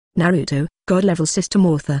Naruto, God Level System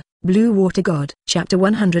Author, Blue Water God. Chapter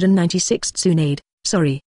 196 Tsunade,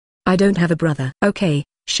 sorry. I don't have a brother. Okay,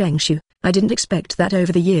 Shengshu, I didn't expect that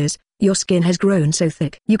over the years, your skin has grown so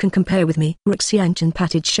thick. You can compare with me. Xianchen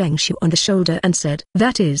patted Shengshu on the shoulder and said,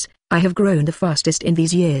 that is, I have grown the fastest in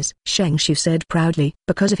these years. Shengshu said proudly.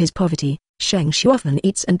 Because of his poverty, Shengshu often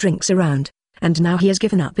eats and drinks around, and now he has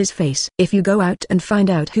given up his face. If you go out and find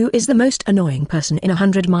out who is the most annoying person in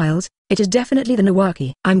 100 miles, it is definitely the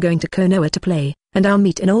Nawaki. I'm going to Konoha to play, and I'll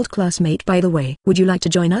meet an old classmate by the way. Would you like to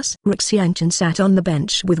join us? Xianchen sat on the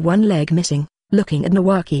bench with one leg missing, looking at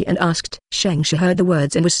Nawaki and asked. Shengshu heard the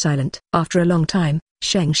words and was silent. After a long time,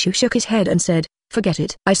 Shengshu shook his head and said, forget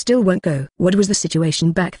it. I still won't go. What was the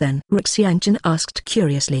situation back then? Xianchen asked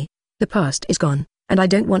curiously. The past is gone, and I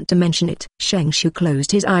don't want to mention it. Shengshu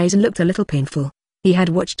closed his eyes and looked a little painful. He had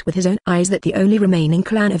watched with his own eyes that the only remaining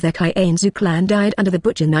clan of their Kaienzu clan died under the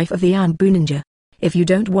butcher knife of the Ambu ninja. If you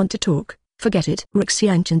don't want to talk, forget it.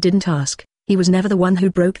 Xianchen didn't ask. He was never the one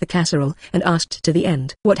who broke the casserole and asked to the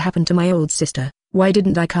end. What happened to my old sister? Why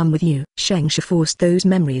didn't I come with you? Shengshu forced those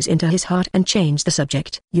memories into his heart and changed the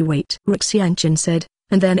subject. You wait, Xianchen said,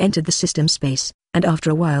 and then entered the system space, and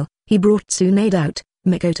after a while, he brought Tsunade out.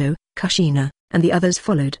 Mikoto, Kushina, and the others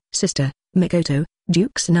followed. Sister, Mikoto,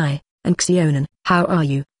 Duke Tsunade, and Conan, how are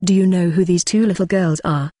you? Do you know who these two little girls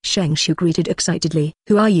are? Shengshu greeted excitedly.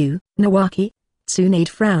 Who are you, Nawaki? Tsunade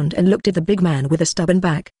frowned and looked at the big man with a stubborn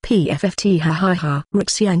back. PFFT ha ha ha.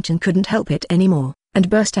 Xianchen couldn't help it anymore, and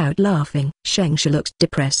burst out laughing. Shengshu looked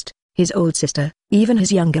depressed. His old sister, even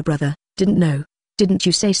his younger brother, didn't know. Didn't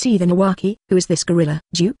you say see the Nawaki? Who is this gorilla?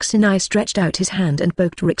 Duke Tsunade stretched out his hand and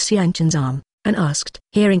poked Xianchen's arm, and asked.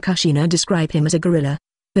 Hearing Kushina describe him as a gorilla,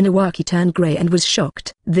 the Nawaki turned grey and was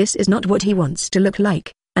shocked. This is not what he wants to look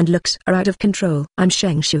like, and looks are out of control. I'm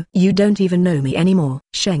Shengshu. You don't even know me anymore.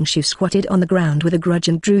 Shengshu squatted on the ground with a grudge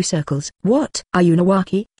and drew circles. What? Are you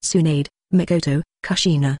Nawaki? Tsunade, Mikoto,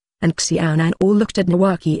 Kushina, and Xiaonan all looked at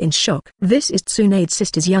Nawaki in shock. This is Tsunade's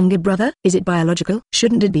sister's younger brother? Is it biological?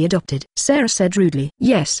 Shouldn't it be adopted? Sarah said rudely.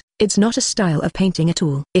 Yes, it's not a style of painting at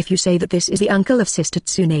all. If you say that this is the uncle of sister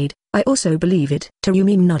Tsunade, I also believe it.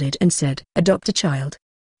 Terumi nodded and said, adopt a child.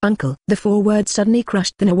 Uncle. The four words suddenly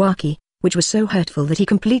crushed the Nawaki, which was so hurtful that he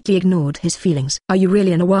completely ignored his feelings. Are you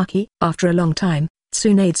really a Nawaki? After a long time,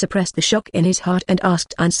 Tsunade suppressed the shock in his heart and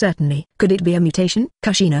asked uncertainly. Could it be a mutation?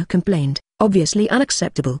 Kushina complained, obviously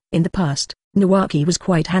unacceptable. In the past, Nawaki was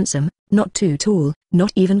quite handsome, not too tall,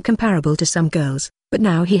 not even comparable to some girls, but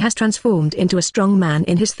now he has transformed into a strong man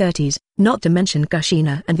in his 30s, not to mention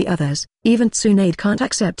Kushina and the others. Even Tsunade can't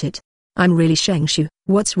accept it. I'm really Shengshu.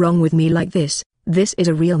 What's wrong with me like this? This is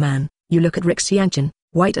a real man. You look at Xianchen,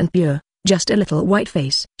 white and pure, just a little white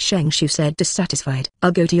face. Shengshu said dissatisfied.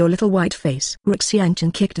 I'll go to your little white face.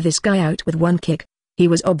 Xianchen kicked this guy out with one kick. He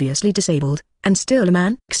was obviously disabled, and still a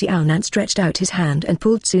man. Xiaonan stretched out his hand and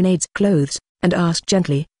pulled Tsunade's clothes, and asked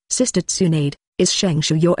gently, Sister Tsunade, is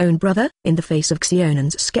Shengshu your own brother? In the face of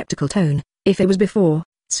Xiaonan's skeptical tone, if it was before,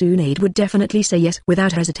 Tsunade would definitely say yes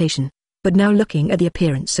without hesitation. But now looking at the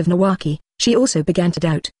appearance of Nawaki, she also began to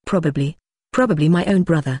doubt. Probably my own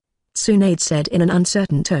brother, Tsunade said in an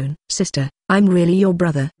uncertain tone. Sister, I'm really your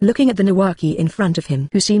brother. Looking at the Nawaki in front of him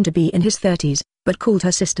who seemed to be in his 30s, but called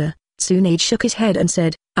her sister, Tsunade shook his head and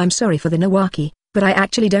said, I'm sorry for the Nawaki, but I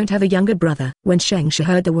actually don't have a younger brother. When Shengshu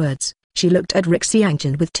heard the words, she looked at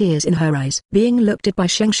Xianchen with tears in her eyes. Being looked at by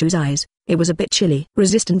Shengshu's eyes, it was a bit chilly.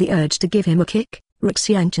 Resisting the urge to give him a kick,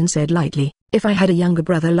 Xianchen said lightly, if I had a younger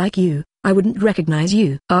brother like you, I wouldn't recognize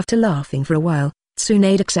you. After laughing for a while,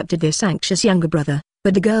 Tsunade accepted this anxious younger brother,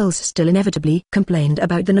 but the girls still inevitably complained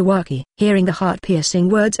about the Nawaki. Hearing the heart-piercing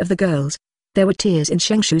words of the girls, there were tears in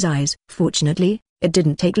Shengshu's eyes. Fortunately, it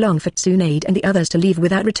didn't take long for Tsunade and the others to leave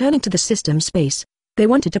without returning to the system space. They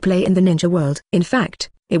wanted to play in the ninja world. In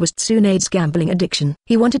fact, it was Tsunade's gambling addiction.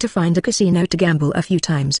 He wanted to find a casino to gamble a few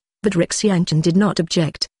times, but Xianchen did not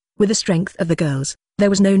object. With the strength of the girls, there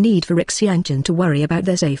was no need for Xianchen to worry about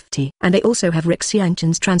their safety. And they also have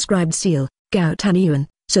Xianchen's transcribed seal, Gao Tanyuan,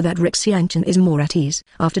 so that Xianchen is more at ease.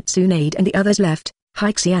 After Tsunade and the others left,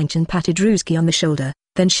 Xianchen patted Ruski on the shoulder,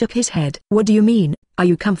 then shook his head. What do you mean? Are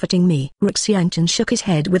you comforting me? Xianchen shook his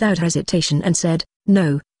head without hesitation and said,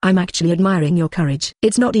 no, I'm actually admiring your courage.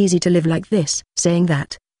 It's not easy to live like this. Saying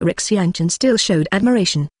that, Xianchen still showed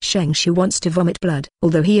admiration. Shengshu wants to vomit blood.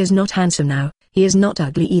 Although he is not handsome now, he is not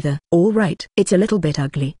ugly either. All right, it's a little bit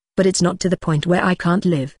ugly, but it's not to the point where I can't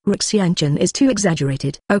live. Xianchen is too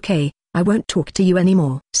exaggerated. Okay, I won't talk to you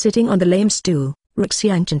anymore. Sitting on the lame stool,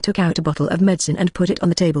 Xianchen took out a bottle of medicine and put it on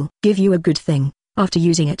the table. Give you a good thing. After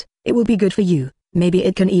using it, it will be good for you. Maybe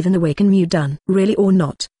it can even awaken Mu Dun. Really or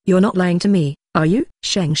not, You're not lying to me, are you?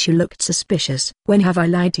 Shengshu looked suspicious. When have I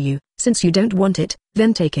lied to you? Since you don't want it,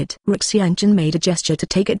 then take it. Xianchen made a gesture to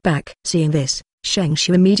take it back. Seeing this,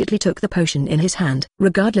 Shengshu immediately took the potion in his hand.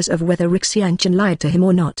 Regardless of whether Xianchen lied to him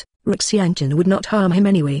or not, Xianchen would not harm him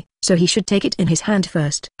anyway, so he should take it in his hand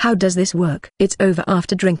first. How does this work? It's over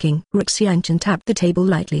after drinking. Xianchen tapped the table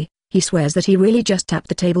lightly. He swears that he really just tapped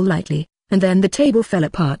the table lightly, and then the table fell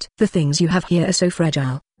apart. The things you have here are so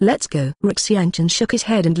fragile. Let's go. Xianchen shook his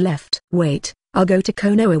head and left. Wait, I'll go to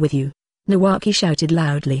Konoha with you. Nawaki shouted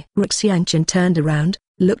loudly. Xianchen turned around,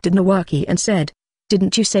 looked at Nawaki and said,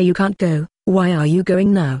 didn't you say you can't go? Why are you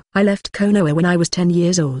going now? I left Konoha when I was 10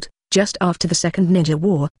 years old, just after the Second Ninja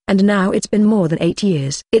War, and now it's been more than 8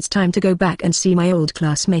 years. It's time to go back and see my old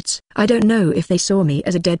classmates. I don't know if they saw me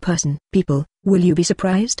as a dead person. People, will you be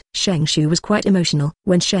surprised? Shengshu was quite emotional.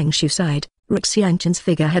 When Shengshu sighed, Xianchen's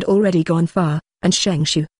figure had already gone far, and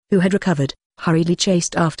Shengshu, who had recovered, hurriedly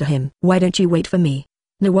chased after him. Why don't you wait for me?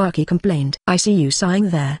 Nawaki complained. I see you sighing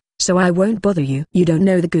there, so I won't bother you. You don't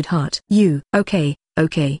know the good heart. You.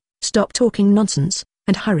 Okay, stop talking nonsense,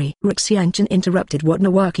 and hurry. Xianchen interrupted what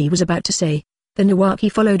Nawaki was about to say. The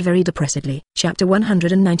Nawaki followed very depressedly. Chapter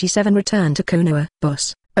 197 Return to Konoha.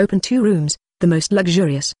 Boss, open 2 rooms, the most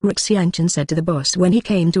luxurious. Xianchen said to the boss when he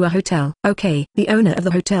came to a hotel. Okay. The owner of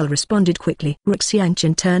the hotel responded quickly.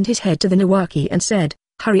 Xianchen turned his head to the Nawaki and said,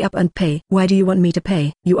 hurry up and pay. Why do you want me to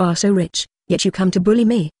pay? You are so rich, yet you come to bully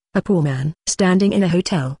me, a poor man. Standing in a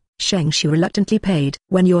hotel, Shengshu reluctantly paid.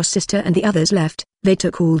 When your sister and the others left, they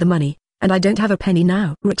took all the money, and I don't have a penny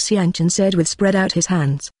now. Xianchen said with spread out his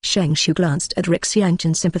hands. Shengshu glanced at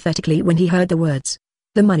Xianchen sympathetically when he heard the words.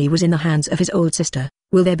 The money was in the hands of his old sister.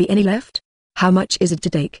 Will there be any left? How much is it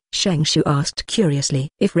to take? Shengshu asked curiously.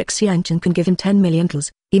 If Xianchen can give him 10 million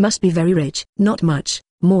tals, he must be very rich. Not much,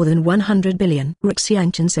 more than 100 billion.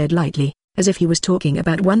 Xianchen said lightly, as if he was talking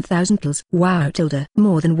about 1,000 tals. Wow tilde.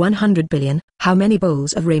 More than 100 billion, how many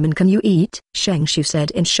bowls of ramen can you eat? Shengshu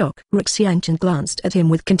said in shock. Xianchen glanced at him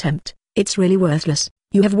with contempt. It's really worthless.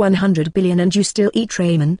 You have 100 billion and you still eat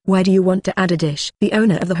ramen. Why do you want to add a dish? The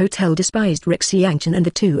owner of the hotel despised Xianchen and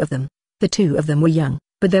the two of them. The two of them were young,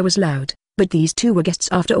 but there was loud. But these two were guests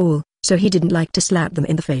after all, so he didn't like to slap them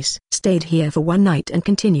in the face. Stayed here for one night and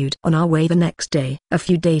continued on our way the next day. A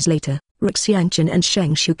few days later, Xianchen and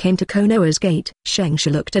Shengshu came to Konoha's gate.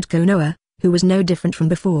 Shengshu looked at Konoha, who was no different from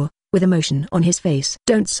before, with emotion on his face.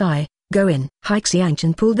 Don't sigh, go in.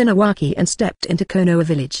 Xianchen pulled the Nawaki and stepped into Konoha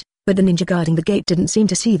village, but the ninja guarding the gate didn't seem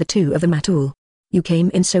to see the two of them at all. You came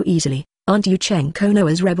in so easily. Aren't you Cheng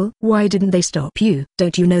Konoha's rebel? Why didn't they stop you?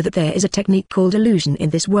 Don't you know that there is a technique called illusion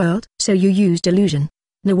in this world? So you used illusion.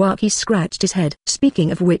 Nawaki scratched his head.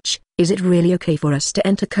 Speaking of which, is it really okay for us to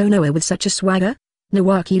enter Konoha with such a swagger?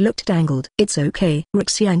 Nawaki looked dangled. It's okay.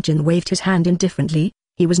 Xianchen waved his hand indifferently.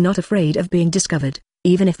 He was not afraid of being discovered.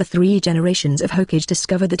 Even if the 3 generations of Hokage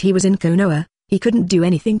discovered that he was in Konoha, he couldn't do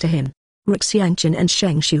anything to him. Xianchen and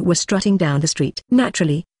Shengshu were strutting down the street.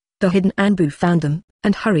 Naturally, the hidden Anbu found them,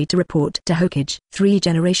 and hurried to report to Hokage. 3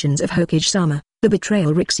 generations of Hokage-sama. The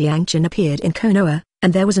betrayal. Xianchen appeared in Konoha,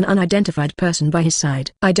 and there was an unidentified person by his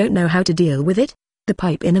side. I don't know how to deal with it. The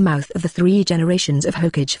pipe in the mouth of the 3 generations of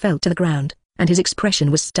Hokage fell to the ground, and his expression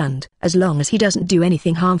was stunned. As long as he doesn't do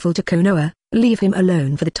anything harmful to Konoha, leave him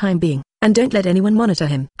alone for the time being, and don't let anyone monitor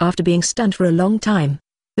him. After being stunned for a long time,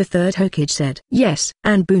 the 3rd Hokage said, yes.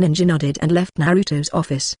 Anbu Ninja nodded and left Naruto's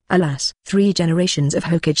office. Alas, 3 generations of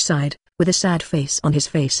Hokage sighed, with a sad face on his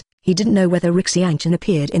face. He didn't know whether Xianchen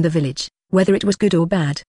appeared in the village, whether it was good or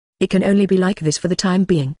bad. It can only be like this for the time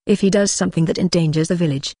being. If he does something that endangers the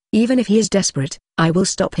village, even if he is desperate, I will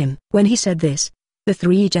stop him. When he said this, the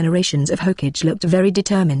 3 generations of Hokage looked very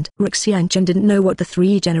determined. Xianchen didn't know what the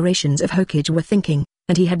 3 generations of Hokage were thinking,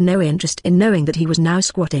 and he had no interest in knowing that he was now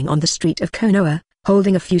squatting on the street of Konoha,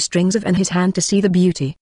 holding a few strings of in his hand to see the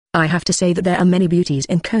beauty. I have to say that there are many beauties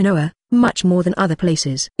in Konoha, much more than other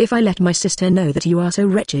places. If I let my sister know that you are so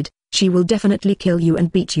wretched, she will definitely kill you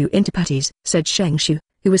and beat you into putties, said Shengshu,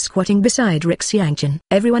 who was squatting beside Xianchen.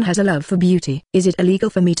 Everyone has a love for beauty. Is it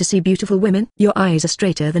illegal for me to see beautiful women? Your eyes are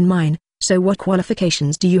straighter than mine, so what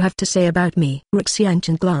qualifications do you have to say about me?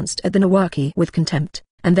 Xianchen glanced at the Nawaki with contempt,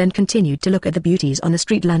 and then continued to look at the beauties on the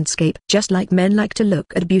street landscape. Just like men like to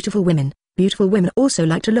look at beautiful women, beautiful women also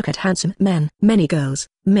like to look at handsome men. Many girls,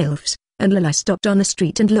 MILFs, and Lilai stopped on the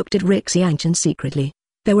street and looked at Xianchen secretly.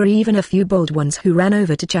 There were even a few bold ones who ran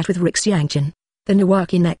over to chat with Xianchen. The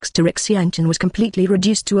Nawaki next to Xianchen was completely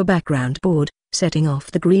reduced to a background board, setting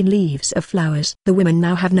off the green leaves of flowers. The women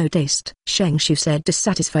now have no taste, Shengshu said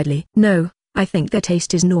dissatisfiedly. No, I think their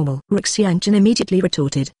taste is normal. Xianchen immediately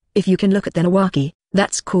retorted, if you can look at the Nawaki,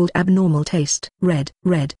 that's called abnormal taste. Red,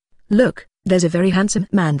 Look, there's a very handsome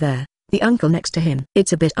man there. The uncle next to him.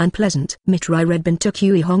 It's a bit unpleasant. Mitrai Redbin took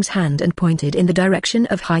Yui Hong's hand and pointed in the direction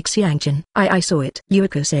of Xianchen. I saw it,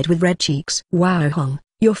 Yuiko said with red cheeks. Wow Hong,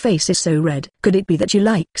 your face is so red. Could it be that you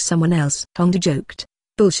like someone else? Hong joked.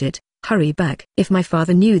 Bullshit, hurry back. If my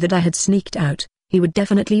father knew that I had sneaked out, he would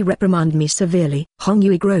definitely reprimand me severely. Hong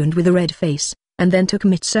Yui groaned with a red face, and then took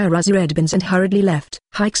Mitsurai Redbins and hurriedly left.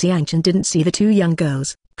 Xianchen didn't see the two young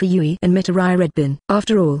girls, Yui and Mitrai Redbin.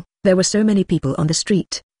 After all, there were so many people on the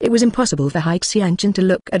street. It was impossible for Xianchen to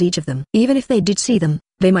look at each of them. Even if they did see them,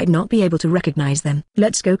 they might not be able to recognize them.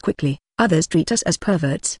 Let's go quickly, others treat us as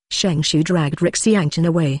perverts. Shengshu dragged Xianchen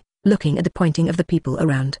away, looking at the pointing of the people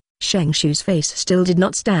around. Shengshu's face still did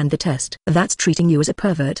not stand the test. That's treating you as a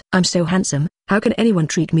pervert. I'm so handsome, how can anyone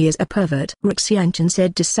treat me as a pervert? Xianchen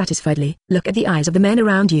said dissatisfiedly. Look at the eyes of the men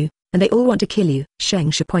around you, and they all want to kill you.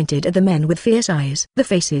 Shengshu pointed at the men with fierce eyes. The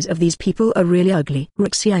faces of these people are really ugly.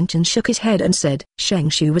 Xianchen shook his head and said.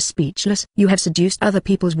 Shengshu was speechless. You have seduced other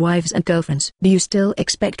people's wives and girlfriends. Do you still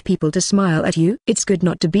expect people to smile at you? It's good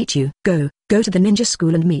not to beat you. Go to the ninja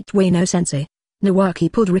school and meet Wano-sensei. Nawaki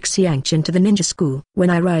pulled Xianchen to the ninja school. When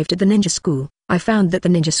I arrived at the ninja school, I found that the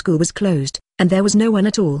ninja school was closed, and there was no one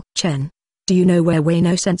at all. Chen, do you know where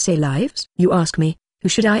Wano-sensei lives? You ask me. Who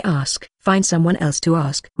should I ask? Find someone else to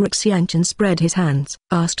ask. Xianchen spread his hands.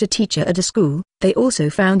 Asked a teacher at a school. They also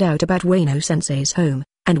found out about Wano-sensei's home,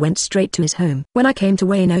 and went straight to his home. When I came to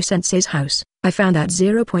Wano-sensei's house, I found out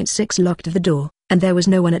 0.6 locked the door, and there was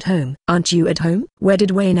no one at home. Aren't you at home? Where did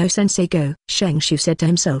Wano-sensei go? Shengshu said to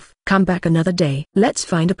himself. Come back another day. Let's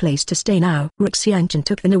find a place to stay now. Xianchen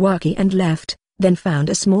took the Nawaki and left, then found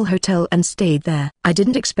a small hotel and stayed there. I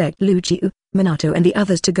didn't expect Luchiu, Minato and the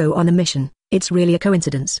others to go on a mission. It's really a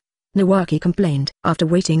coincidence. Nawaki complained. After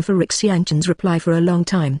waiting for Xianchen's reply for a long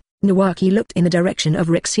time, Nawaki looked in the direction of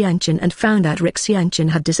Xianchen and found out Xianchen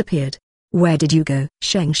had disappeared. Where did you go?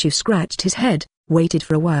 Shengshu scratched his head, waited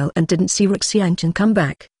for a while and didn't see Xianchen come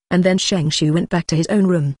back, and then Shengshu went back to his own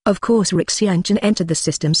room. Of course Xianchen entered the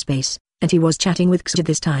system space, and he was chatting with Xia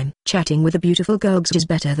this time. Chatting with a beautiful girl is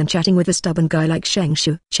better than chatting with a stubborn guy like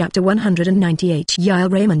Shengshu. Chapter 198 Yile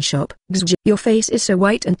Ramen Shop. Xia, your face is so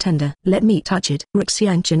white and tender. Let me touch it.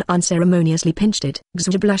 Xianchen unceremoniously pinched it.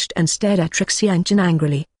 Xia blushed and stared at Xianchen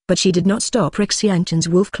angrily, but she did not stop Xianchen's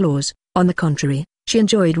wolf claws. On the contrary, she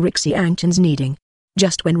enjoyed Xianchen's kneading.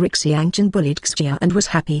 Just when Xianchen bullied Xia and was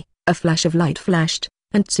happy, a flash of light flashed,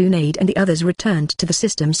 and Tsunade and the others returned to the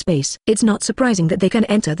system space. It's not surprising that they can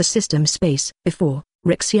enter the system space. Before,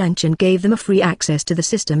 Xianchen gave them a free access to the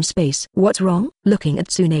system space. What's wrong? Looking at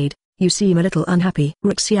Tsunade, you seem a little unhappy.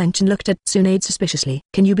 Xianchen looked at Tsunade suspiciously.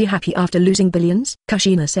 Can you be happy after losing billions?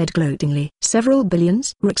 Kushina said gloatingly. Several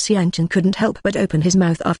billions? Xianchen couldn't help but open his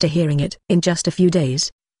mouth after hearing it. In just a few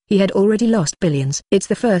days, he had already lost billions. It's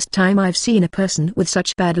the first time I've seen a person with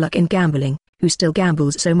such bad luck in gambling, who still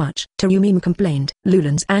gambles so much. Terumim complained.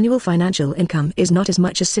 Lulin's annual financial income is not as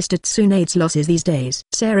much as Sister Tsunade's losses these days.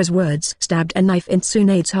 Sarah's words stabbed a knife in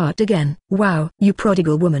Tsunade's heart again. Wow, you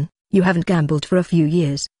prodigal woman, you haven't gambled for a few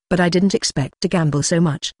years, but I didn't expect to gamble so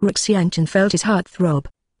much. Xianchen felt his heart throb.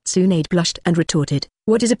 Tsunade blushed and retorted.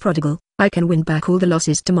 What is a prodigal? I can win back all the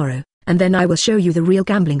losses tomorrow, and then I will show you the real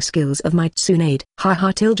gambling skills of my Tsunade. Ha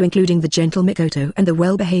ha tilde, including the gentle Mikoto and the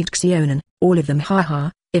well-behaved Xiaonan, all of them ha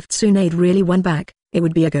ha. If Tsunade really won back, it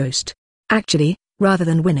would be a ghost. Actually, rather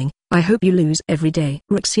than winning, I hope you lose every day.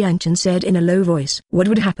 Xianchen said in a low voice. What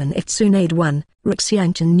would happen if Tsunade won?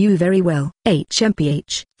 Xianchen knew very well.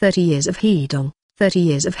 HMPH, 30 years of Hedong, 30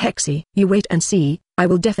 years of Hexi. You wait and see, I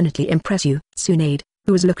will definitely impress you. Tsunade,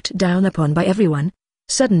 who was looked down upon by everyone,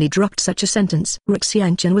 suddenly dropped such a sentence.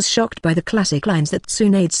 Xianchen was shocked by the classic lines that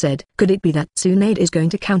Tsunade said. Could it be that Tsunade is going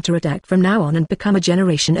to counterattack from now on and become a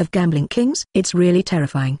generation of gambling kings? It's really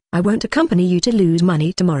terrifying. I won't accompany you to lose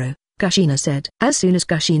money tomorrow, Kushina said. As soon as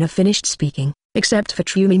Kushina finished speaking, except for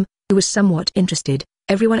Terumim, who was somewhat interested,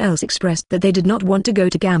 everyone else expressed that they did not want to go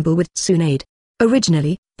to gamble with Tsunade.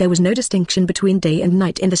 Originally, there was no distinction between day and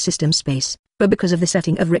night in the system space, but because of the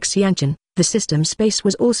setting of Xianchen, the system space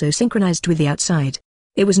was also synchronized with the outside.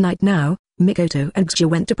 It was night now. Mikoto and Xia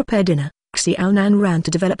went to prepare dinner. Xiaonan ran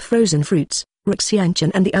to develop frozen fruits.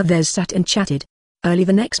 Xianchen and the others sat and chatted. Early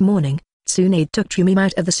the next morning, Tsunade took Terumim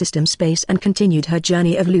out of the system space and continued her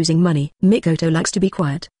journey of losing money. Mikoto likes to be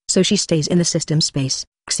quiet, so she stays in the system space.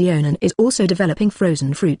 Xiaonan is also developing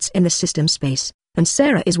frozen fruits in the system space, and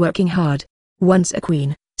Sarah is working hard. Once a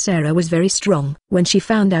queen, Sarah was very strong. When she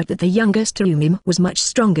found out that the youngest Terumim was much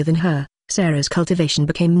stronger than her, Sarah's cultivation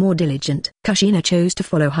became more diligent. Kushina chose to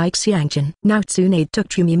follow Xianchen. Now Tsunade took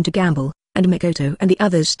Terumim to gamble, and Mikoto and the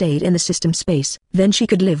others stayed in the system space. Then she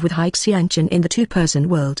could live with Xianchen in the two-person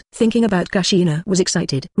world. Thinking about Kushina was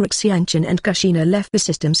excited. Xianchen and Kushina left the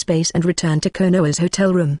system space and returned to Konoha's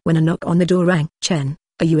hotel room when a knock on the door rang. "Chen,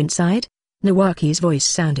 are you inside?" Nawaki's voice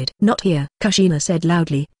sounded. "Not here," Kushina said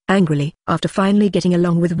loudly, angrily. After finally getting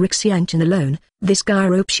along with Xianchen alone, this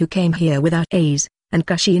Garopshu came here without A's, and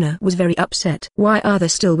Kushina was very upset. "Why are there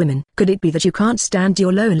still women? Could it be that you can't stand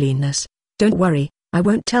your loneliness?" "Don't worry, I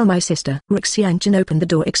won't tell my sister." Xianchen opened the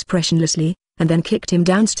door expressionlessly, and then kicked him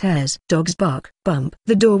downstairs. Dogs bark. Bump.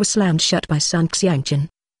 The door was slammed shut by Sun Xianchen.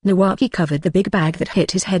 Nawaki covered the big bag that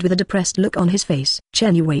hit his head with a depressed look on his face.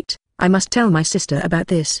 "Chen, you wait. I must tell my sister about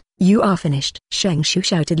this." "You are finished," Shengshu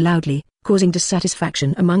shouted loudly, causing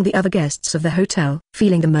dissatisfaction among the other guests of the hotel.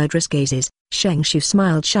 Feeling the murderous gazes, Shengshu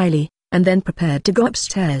smiled shyly, and then prepared to go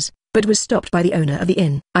upstairs, but was stopped by the owner of the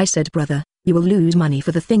inn. "I said, brother, you will lose money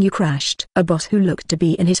for the thing you crashed." A boss who looked to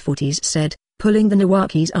be in his 40s said, pulling the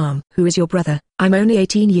Nawaki's arm. "Who is your brother?" "I'm only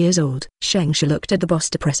 18 years old." Shengshu looked at the boss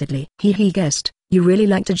depressedly. He guessed, "You really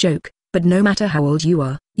like to joke, but no matter how old you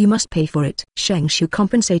are, you must pay for it." Shengshu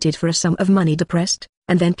compensated for a sum of money depressed,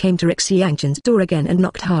 and then came to Xianchen's door again and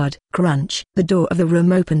knocked hard. Crunch. The door of the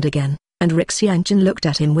room opened again, and Xianchen looked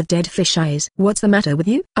at him with dead fish eyes. "What's the matter with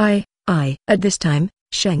you?" I. At this time,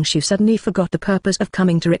 Shengshu suddenly forgot the purpose of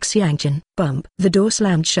coming to Xianchen. Bump. The door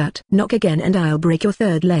slammed shut. "Knock again and I'll break your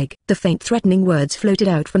third leg." The faint threatening words floated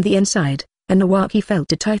out from the inside, and Nawaki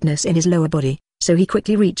felt a tightness in his lower body, so he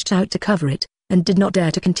quickly reached out to cover it, and did not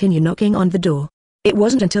dare to continue knocking on the door. It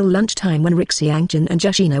wasn't until lunchtime when Xianchen and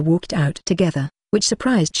Kushina walked out together, which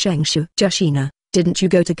surprised Shengshu. "Kushina, didn't you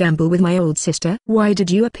go to gamble with my old sister?" "Why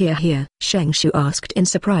did you appear here?" Shengshu asked in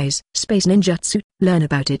surprise. "Space ninjutsu, learn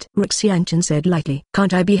about it," Xianchen said lightly.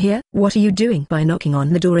 "Can't I be here?" "What are you doing by knocking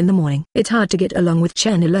on the door in the morning?" "It's hard to get along with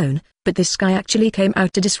Chen alone, but this guy actually came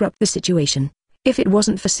out to disrupt the situation. If it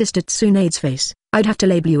wasn't for Sister Tsunade's face, I'd have to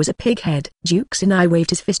label you as a pighead." Tsunade waved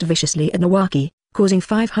his fist viciously at Nawaki, causing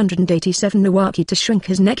 587 Nawaki to shrink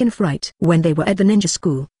his neck in fright. When they were at the ninja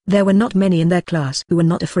school, there were not many in their class who were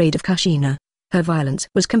not afraid of Kushina. Her violence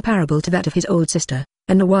was comparable to that of his old sister,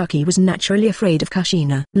 and Nawaki was naturally afraid of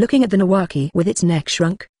Kushina. Looking at the Nawaki with its neck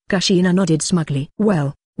shrunk, Kushina nodded smugly.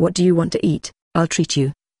 "Well, what do you want to eat? I'll treat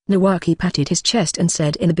you." Nawaki patted his chest and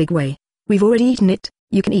said in a big way, "We've already eaten it,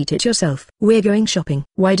 you can eat it yourself." "We're going shopping."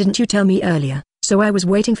 "Why didn't you tell me earlier?" "So I was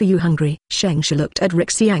waiting for you hungry." Shengshu looked at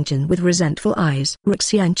Xianchen with resentful eyes.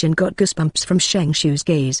 Xianchen got goosebumps from Shengshu's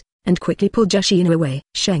gaze, and quickly pulled Kushina away.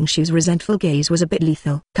 Shengshu's resentful gaze was a bit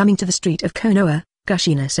lethal. "Coming to the street of Konoha,"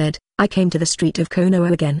 Kushina said. "I came to the street of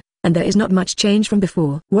Konoha again, and there is not much change from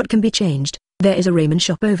before." "What can be changed?" "There is a ramen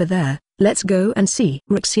shop over there, let's go and see."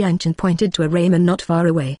 Xianchen pointed to a ramen not far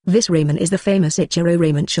away. "This ramen is the famous Ichiro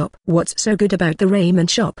ramen shop." "What's so good about the ramen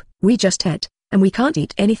shop?" "We just ate, and we can't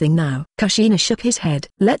eat anything now." Kushina shook his head.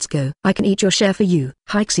 "Let's go. I can eat your share for you."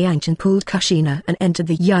 Xianchen pulled Kushina and entered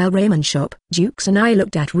the Yile ramen shop. Tsunade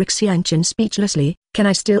looked at Xianchen speechlessly. "Can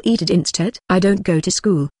I still eat it instead?" "I don't go to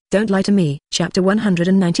school, don't lie to me." Chapter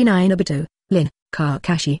 199 Obito, Lynn,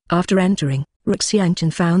 Kakashi. After entering,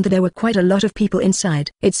 Xianchen found that there were quite a lot of people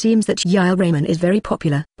inside. "It seems that Yile ramen is very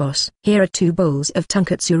popular, boss. Here are 2 bowls of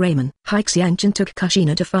tonkatsu ramen." Xianchen took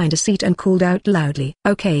Kushina to find a seat and called out loudly.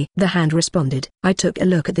 "Okay." The hand responded. "I took a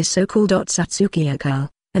look at this so-called Otsutsuki-akal,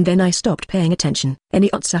 and then I stopped paying attention. Any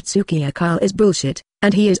Otsutsuki-akal is bullshit,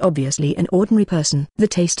 and he is obviously an ordinary person. The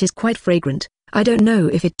taste is quite fragrant. I don't know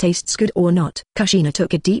if it tastes good or not." Kushina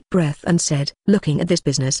took a deep breath and said, "Looking at this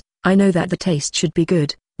business, I know that the taste should be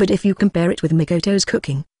good, but if you compare it with Mikoto's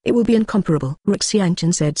cooking, it will be incomparable."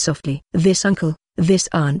 Xianchen said softly. "This uncle, this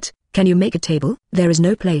aunt, can you make a table?" "There is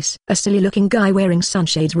no place." A silly-looking guy wearing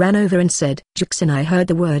sunshades ran over and said. Tsunade heard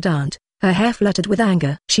the word aunt. Her hair fluttered with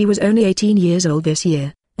anger. She was only 18 years old this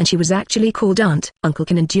year, and she was actually called aunt. Uncle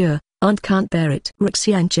can endure, aunt can't bear it.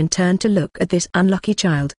 Xianchen turned to look at this unlucky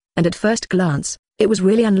child, and at first glance, it was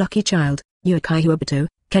really unlucky child. Yokai Obito,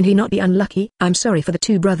 can he not be unlucky? "I'm sorry for the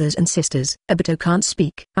 2 brothers and sisters." "Obito can't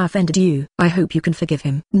speak." "I offended you. I hope you can forgive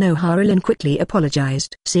him." Lynn quickly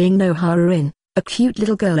apologized. Seeing Lynn, a cute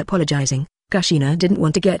little girl apologizing, Kushina didn't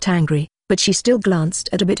want to get angry, but she still glanced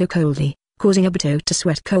at Obito coldly, causing Obito to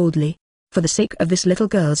sweat coldly. "For the sake of this little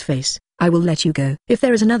girl's face, I will let you go. If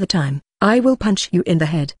there is another time, I will punch you in the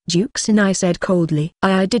head." Tsunade said coldly.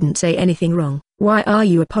 I didn't say anything wrong. Why are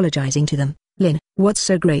you apologizing to them, Lynn? What's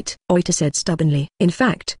so great?" Oita said stubbornly. In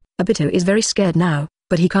fact, Obito is very scared now,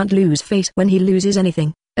 but he can't lose face when he loses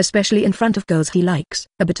anything, especially in front of girls he likes.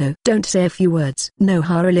 "Obito, don't say a few words."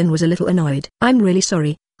 Lynn was a little annoyed. "I'm really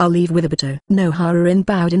sorry, I'll leave with Obito. No, Haruin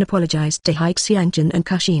bowed and apologized to Hyakuseanchan and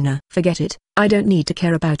Kushina. Forget it, I don't need to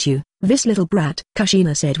care about you, this little brat,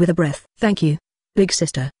 Kushina said with a breath. Thank you, big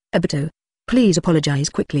sister, Obito. Please apologize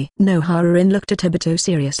quickly. No, Haruin looked at Obito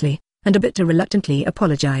seriously, and Obito reluctantly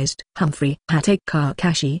apologized. Humphrey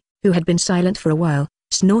Kakashi, who had been silent for a while,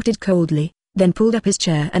 snorted coldly, then pulled up his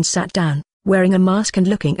chair and sat down, wearing a mask and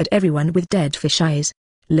looking at everyone with dead fish eyes.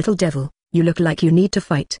 Little devil, you look like you need to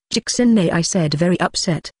fight. Tsunade said, very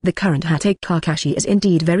upset. The current Kakashi is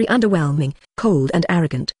indeed very underwhelming, cold and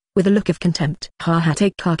arrogant, with a look of contempt.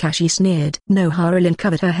 Kakashi sneered. No, Lynn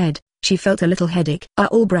covered her head. She felt a little headache. Are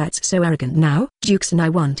all brats so arrogant now?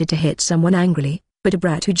 Tsunade wanted to hit someone angrily, but a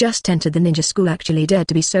brat who just entered the ninja school actually dared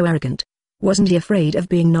to be so arrogant. Wasn't he afraid of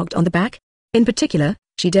being knocked on the back? In particular,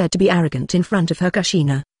 she dared to be arrogant in front of her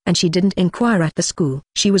Kushina, and she didn't inquire at the school.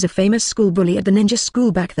 She was a famous school bully at the ninja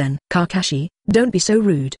school back then. Kakashi, don't be so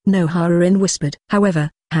rude. No, Haruin whispered. However,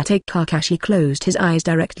 Kakashi closed his eyes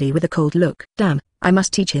directly with a cold look. Damn, I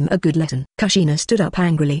must teach him a good lesson. Kushina stood up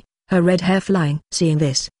angrily, her red hair flying. Seeing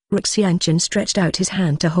this, Hyakuseanchan stretched out his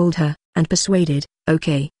hand to hold her, and persuaded,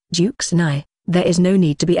 okay, Tsunade, there is no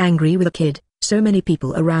need to be angry with a kid, so many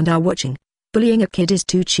people around are watching. Bullying a kid is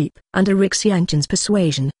too cheap. Under Hyakuseanchan's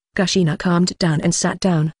persuasion, Kushina calmed down and sat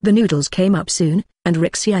down. The noodles came up soon, and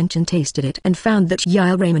Hyakuseanchan tasted it and found that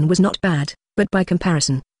Yile ramen was not bad, but by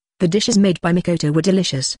comparison, the dishes made by Mikoto were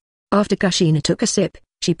delicious. After Kushina took a sip,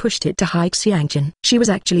 she pushed it to Hyakuseanchan. She was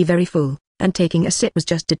actually very full, and taking a sip was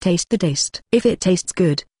just to taste the taste. If it tastes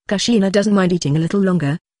good, Kushina doesn't mind eating a little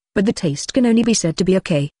longer, but the taste can only be said to be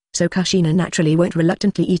okay, so Kushina naturally won't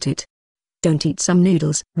reluctantly eat it. Don't eat some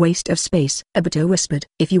noodles, waste of space, Obito whispered.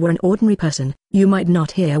 If you were an ordinary person, you might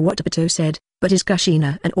not hear what Obito said, but is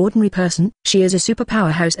Kushina an ordinary person? She is a super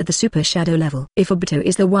powerhouse at the super shadow level. If Obito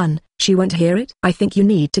is the one, she won't hear it. I think you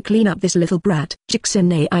need to clean up this little brat.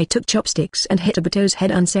 Tsunade took chopsticks and hit Obito's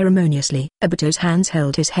head unceremoniously. Obito's hands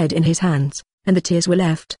held his head in his hands, and the tears were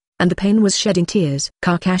left, and the pain was shedding tears.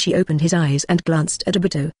 Kakashi opened his eyes and glanced at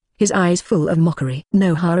Obito, his eyes full of mockery.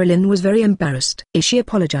 No, Lynn was very embarrassed. Is she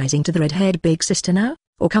apologizing to the red-haired big sister now,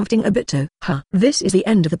 or comforting Obito? This is the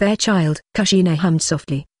end of the bear child. Kushina hummed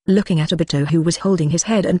softly, looking at Obito who was holding his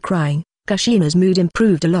head and crying. Kushina's mood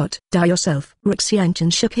improved a lot. Die yourself.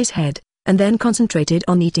 Hyakuseanchan shook his head, and then concentrated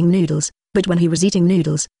on eating noodles, but when he was eating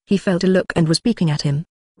noodles, he felt a look and was peeking at him.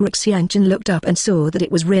 Hyakuseanchan looked up and saw that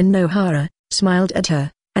it was Rin Nohara, smiled at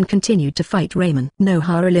her, and continued to fight Ramen.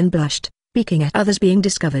 Lynn blushed, peeking at others being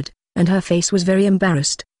discovered, and her face was very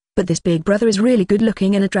embarrassed. But this big brother is really good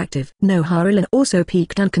looking and attractive. Lynn also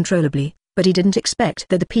peeked uncontrollably, but he didn't expect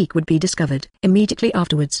that the peek would be discovered. Immediately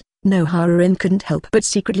afterwards, Lynn couldn't help but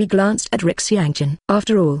secretly glanced at Hyakuseanchan.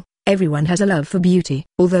 After all, everyone has a love for beauty.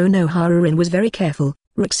 Although Lynn was very careful,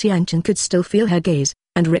 Hyakuseanchan could still feel her gaze,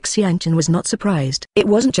 and Hyakuseanchan was not surprised. It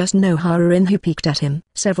wasn't just Lynn who peeked at him.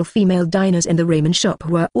 Several female diners in the ramen shop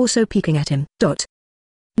were also peeking at him.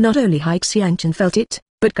 Not only Hyakuseanchan felt it,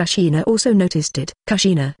 but Kushina also noticed it.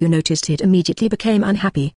 Kushina, who noticed it, immediately became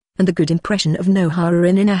unhappy, and the good impression of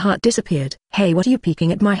Lynn in her heart disappeared. Hey, what are you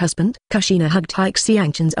peeking at my husband? Kushina hugged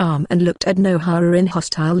Hyakuseanchan's arm and looked at Lynn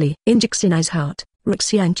hostilely. In Tsunade's heart,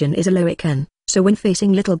 Hyakuseanchan is a loiken, so when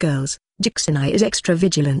facing little girls, Tsunade is extra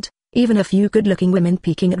vigilant. Even a few good-looking women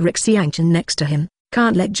peeking at Hyakuseanchan next to him,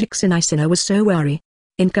 can't let Tsunade was so wary.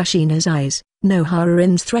 In Kushina's eyes,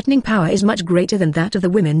 Lyn's threatening power is much greater than that of the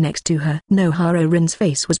women next to her. Lyn's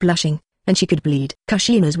face was blushing, and she could bleed.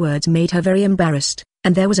 Kushina's words made her very embarrassed,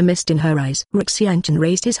 and there was a mist in her eyes. Hyakuseanchan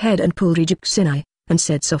raised his head and pulled Tsunade, and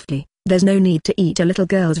said softly, there's no need to eat a little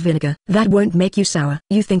girl's vinegar. That won't make you sour.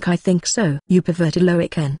 You think I think so? You perverted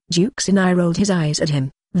loiken. Tsunade rolled his eyes at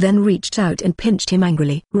him, then reached out and pinched him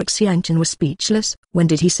angrily. Hyakuseanchan was speechless. When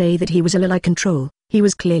did he say that he was a Lily control? He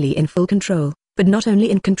was clearly in full control, but not only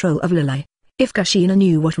in control of Lily. If Kushina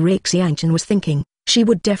knew what Hyakuseanchan was thinking, she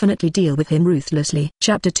would definitely deal with him ruthlessly.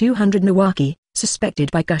 Chapter 200 Nawaki,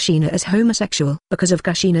 suspected by Kushina as homosexual. Because of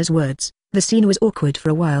Kushina's words, the scene was awkward for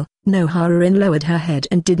a while. Lynn lowered her head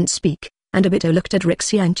and didn't speak, and Obito looked at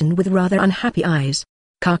Hyakuseanchan with rather unhappy eyes.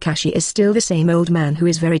 Kakashi is still the same old man who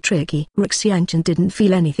is very tricky. Hyakuseanchan didn't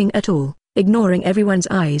feel anything at all, ignoring everyone's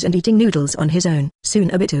eyes and eating noodles on his own. Soon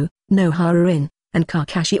Obito, Lynn, and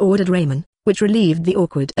Kakashi ordered ramen, which relieved the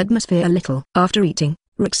awkward atmosphere a little. After eating,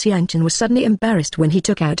 Hyakuseanchan was suddenly embarrassed when he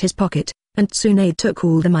took out his pocket, and Tsunade took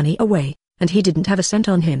all the money away, and he didn't have a cent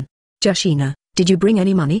on him. Kushina, did you bring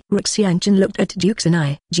any money? Hyakuseanchan looked at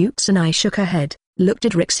Tsunade. Tsunade shook her head, looked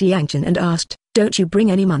at Hyakuseanchan and asked, don't you bring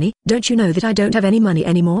any money? Don't you know that I don't have any money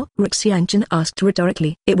anymore? Hyakuseanchan asked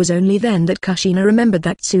rhetorically. It was only then that Kushina remembered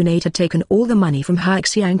that Tsunade had taken all the money from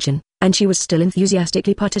Hyakuseanchan, and she was still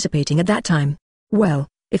enthusiastically participating at that time. Well,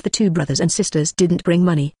 if the two brothers and sisters didn't bring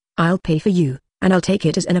money, I'll pay for you, and I'll take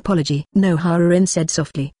it as an apology. No, Harem said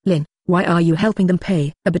softly. Lynn, why are you helping them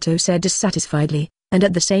pay? Obito said dissatisfiedly, and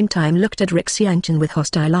at the same time looked at Rixianchin with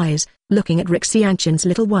hostile eyes. Looking at Rixianchin's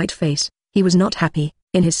little white face, he was not happy.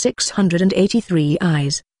 In his 683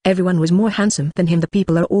 eyes, everyone was more handsome than him. The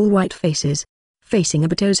people are all white faces. Facing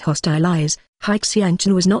Obito's hostile eyes,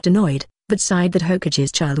 Rixianchin was not annoyed, but sighed that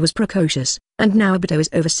Hokage's child was precocious, and now Obito is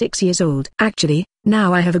over 6 years old. Actually,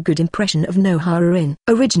 now I have a good impression of Nohara-in.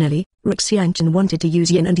 Originally, Rixianchin wanted to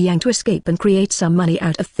use yin and yang to escape and create some money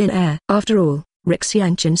out of thin air. After all,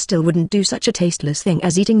 Rixianchin still wouldn't do such a tasteless thing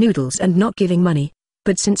as eating noodles and not giving money.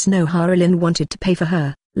 But since Nohara-Lin wanted to pay for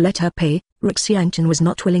her, let her pay. Rixianchin was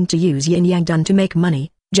not willing to use yin-yang done to make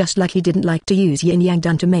money, just like he didn't like to use yin-yang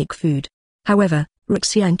done to make food. However,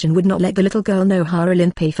 Rixianchin would not let the little girl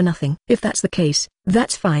Nohara-Lin pay for nothing. If that's the case,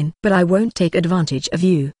 that's fine. But I won't take advantage of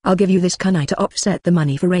you. I'll give you this kunai to offset the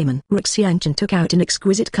money for Ramen. Rixianchin took out an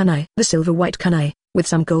exquisite kunai. The silver-white kunai, with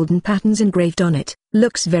some golden patterns engraved on it,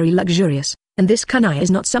 looks very luxurious, and this kunai is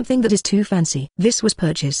not something that is too fancy. This was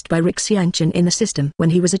purchased by Rixianchin in the system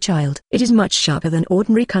when he was a child. It is much sharper than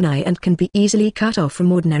ordinary kunai and can be easily cut off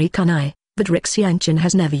from ordinary kunai, but Rixianchin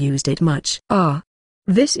has never used it much. Ah!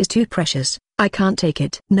 This is too precious. I can't take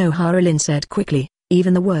it. Nohara-Lin said quickly.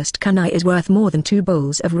 Even the worst kunai is worth more than 2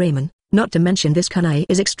 bowls of ramen, not to mention this kunai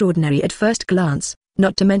is extraordinary at first glance,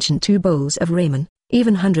 not to mention 2 bowls of ramen.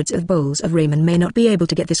 Even hundreds of bowls of ramen may not be able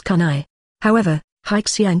to get this kunai. However,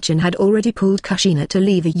 Rixianchin had already pulled Kushina to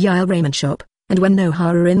leave the Yile ramen shop, and when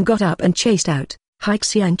Nohara-Rin got up and chased out,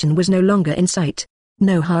 Rixianchin was no longer in sight.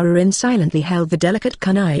 Nohara-Rin silently held the delicate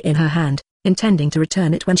kunai in her hand, intending to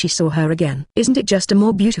return it when she saw her again. Isn't it just a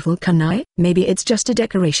more beautiful kunai? Maybe it's just a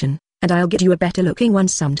decoration, and I'll get you a better looking one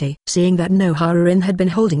someday. Seeing that Nohara-Rin had been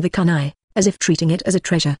holding the kunai, as if treating it as a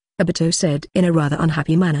treasure, Obito said in a rather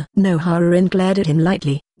unhappy manner. Nohara-Rin glared at him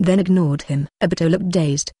lightly, then ignored him. Obito looked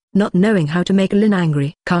dazed, not knowing how to make Lynn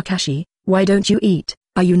angry. Kakashi, why don't you eat?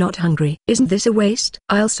 Are you not hungry? Isn't this a waste?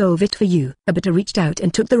 I'll solve it for you. Obito reached out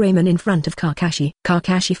and took the ramen in front of Kakashi.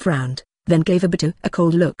 Kakashi frowned, then gave Obito a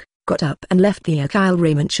cold look, got up and left the Yile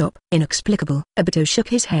ramen shop. Inexplicable. Obito shook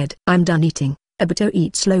his head. I'm done eating. Obito,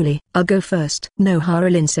 eat slowly. I'll go first.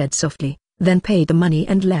 Nohara-Lin said softly, then paid the money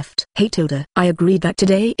and left. Hey Tilda. I agreed that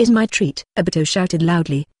today is my treat. Obito shouted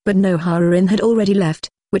loudly, but Nohara-Rin had already left,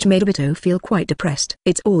 which made Obito feel quite depressed.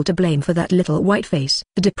 It's all to blame for that little white face.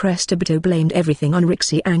 The depressed Obito blamed everything on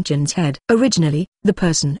Rixianchin's head. Originally, the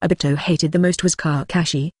person Obito hated the most was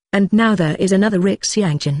Kakashi, and now there is another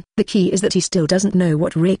Rixianchin. The key is that he still doesn't know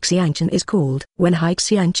what Rixianchin is called. When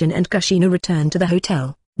Rixianchin and Kushina returned to the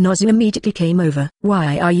hotel, Nozu immediately came over.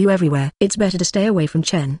 Why are you everywhere? It's better to stay away from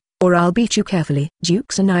Chen, or I'll beat you carefully. Duke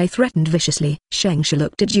Tsunade threatened viciously. Shengsha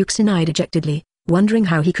looked at Duke Tsunade dejectedly, wondering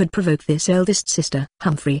how he could provoke this eldest sister.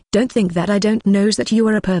 Humphrey, don't think that I don't know that you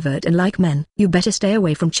are a pervert and like men. You better stay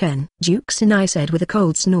away from Chen. Duke Tsunade said with a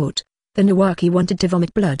cold snort. The Nawaki wanted to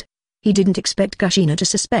vomit blood. He didn't expect Kushina to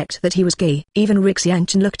suspect that he was gay. Even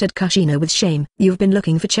Rixianchin looked at Kushina with shame. You've been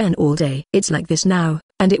looking for Chen all day. It's like this now,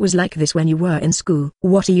 and it was like this when you were in school.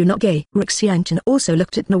 What, are you not gay? Rixianchin also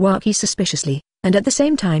looked at Nawaki suspiciously, and at the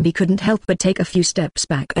same time he couldn't help but take a few steps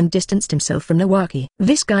back and distanced himself from Nawaki.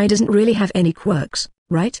 This guy doesn't really have any quirks,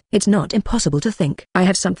 right? It's not impossible to think. I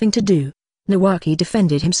have something to do. Nawaki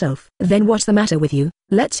defended himself. Then what's the matter with you?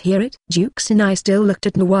 Let's hear it. Duke Tsunade still looked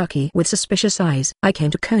at Nawaki with suspicious eyes. I came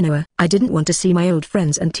to Konoha. I didn't want to see my old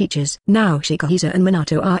friends and teachers. Now Shikahisa and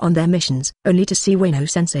Minato are on their missions, only to see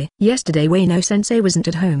Wano-sensei. Yesterday Wano-sensei wasn't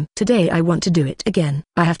at home. Today I want to do it again.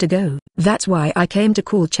 I have to go. That's why I came to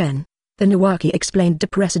call Chen. The Nawaki explained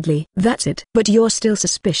depressedly. That's it. But you're still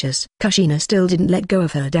suspicious. Kushina still didn't let go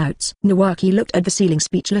of her doubts. Nawaki looked at the ceiling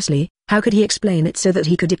speechlessly. How could he explain it so that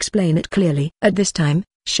he could explain it clearly? At this time,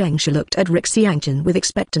 Shengsha looked at Rixianchin with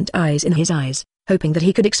expectant eyes in his eyes, hoping that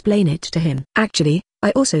he could explain it to him. Actually,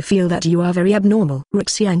 I also feel that you are very abnormal.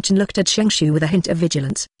 Rixianchin looked at Shengshu with a hint of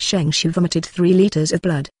vigilance. Shengshu vomited 3 liters of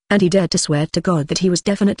blood, and he dared to swear to God that he was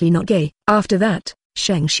definitely not gay. After that,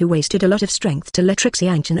 Shengshu wasted a lot of strength to let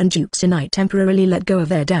Rixianchin and Duke Tsunade temporarily let go of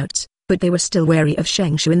their doubts, but they were still wary of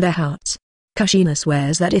Shengshu in their hearts. Kushina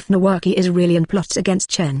swears that if Nawaki is really and plots against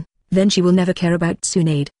Chen, then she will never care about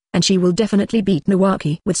Tsunade, and she will definitely beat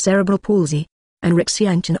Nawaki with cerebral palsy. And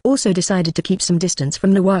Rixianchin also decided to keep some distance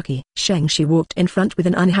from Nawaki. Shengshu walked in front with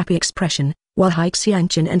an unhappy expression, while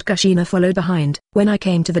Rixianchin and Kushina followed behind. When I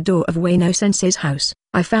came to the door of Wano-sensei's house,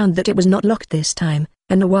 I found that it was not locked this time,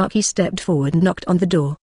 and Nawaki stepped forward and knocked on the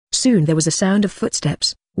door. Soon there was a sound of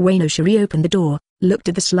footsteps. Wano reopened the door, looked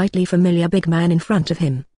at the slightly familiar big man in front of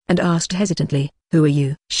him, and asked hesitantly, "Who are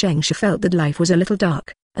you?" Shengshu felt that life was a little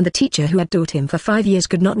dark, and the teacher who had taught him for 5 years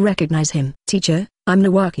could not recognize him. "Teacher, I'm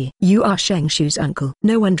Nawaki." "You are Shengshu's uncle."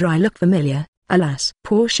 No wonder I look familiar. Alas,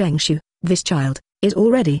 poor Shengshu, this child is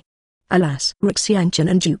already. Alas, Xianchen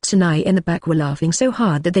and Tsunade in the back were laughing so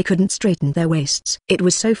hard that they couldn't straighten their waists. It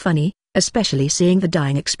was so funny, especially seeing the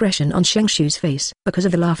dying expression on Shengshu's face. Because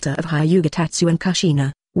of the laughter of Hyuga Tatsu and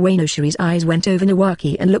Kushina, Wanoshiri's eyes went over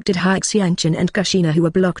Nawaki and looked at Xianchen and Kushina, who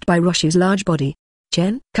were blocked by Roshu's large body.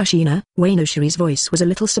 "Chen?" "Kushina?" Wanoshiri's voice was a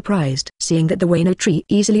little surprised. Seeing that the Wano tree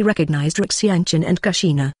easily recognized Xianchen and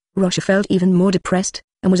Kushina, Roshu felt even more depressed,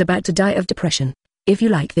 and was about to die of depression. If you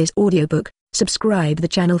like this audiobook, subscribe the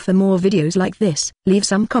channel for more videos like this. Leave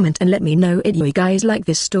some comment and let me know if you guys like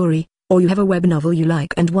this story, or you have a web novel you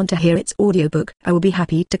like and want to hear its audiobook. I will be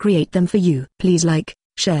happy to create them for you. Please like,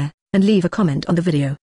 share, and leave a comment on the video.